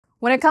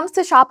When it comes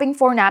to shopping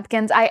for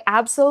napkins, I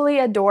absolutely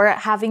adore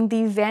having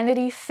the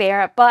Vanity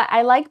Fair, but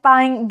I like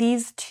buying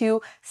these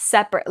two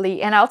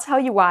separately, and I'll tell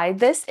you why.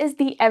 This is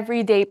the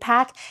everyday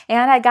pack,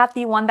 and I got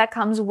the one that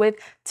comes with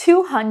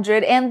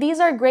 200, and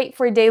these are great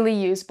for daily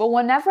use, but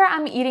whenever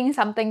I'm eating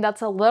something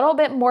that's a little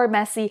bit more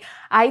messy,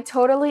 I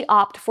totally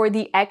opt for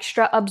the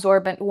extra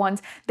absorbent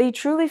ones. They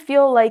truly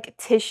feel like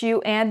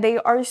tissue, and they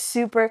are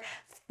super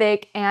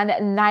thick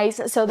and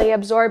nice, so they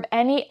absorb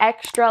any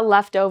extra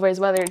leftovers,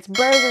 whether it's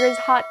burgers,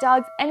 hot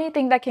dogs,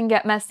 anything that can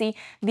get messy.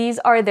 These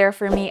are there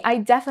for me. I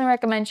definitely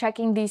recommend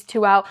checking these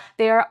two out.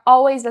 They are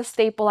always a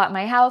staple at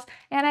my house,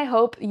 and I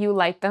hope you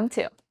like them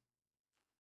too.